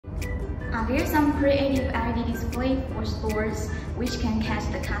Are there some creative LED display for stores which can catch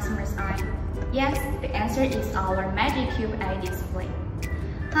the customer's eye? Yes, the answer is our Magic Cube LED display.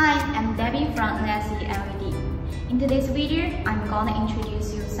 Hi, I'm Debbie from NSELED. In today's video, I'm gonna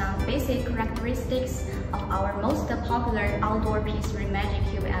introduce you some basic characteristics of our most popular outdoor P3 Magic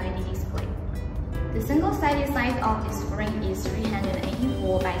Cube LED display. The single-sided size of the screen is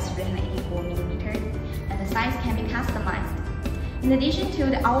 384 by 384 mm, and the size can be customized. In addition to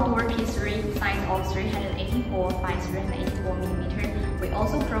the outdoor P3 size of 384 by 384 mm, we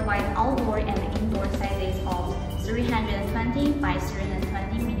also provide outdoor and indoor sizes of 320 by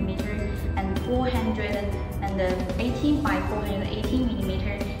 320 mm and 418 by 418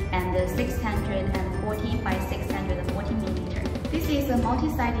 mm and 640 by 640 mm. This is a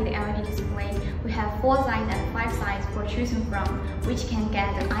multi-sided LED display. We have 4 sides and 5 sides for choosing from, which can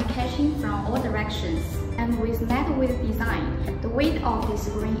get the eye-catching from all directions. And with matte width design, the weight of the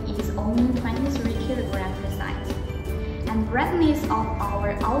screen is only 23 kg per side. And brightness of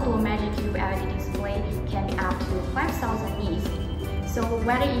our outdoor Magic Cube LED display can be up to 5,000 nits. So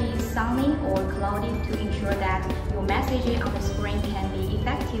whether it is sunny or cloudy, to ensure that your messaging on the screen can be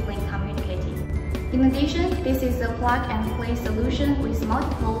effectively communicated. In addition, this is a plug-and-play solution with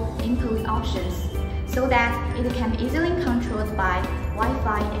multiple input options, so that it can be easily controlled by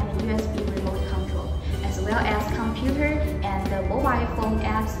Wi-Fi and USB remote control, as well as computer and the mobile phone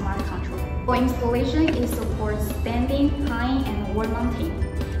app smart control. For installation, it supports standing, high, and wall mounting.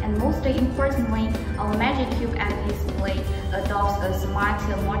 And most importantly, our Magic Cube LED display adopts a smart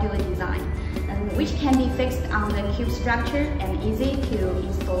modular design, which can be fixed on the cube structure and easy to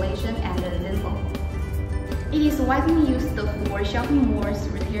installation and assemble. It is widely used for shopping malls,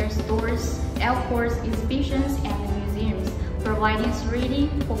 retail stores, airports, exhibitions, and museums, providing 3D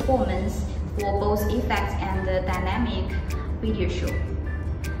performance for both effects and the dynamic video show.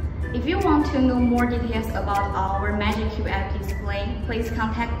 If you want to know more details about our Magic Cube LED display, please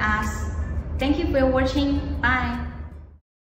contact us. Thank you for watching. Bye!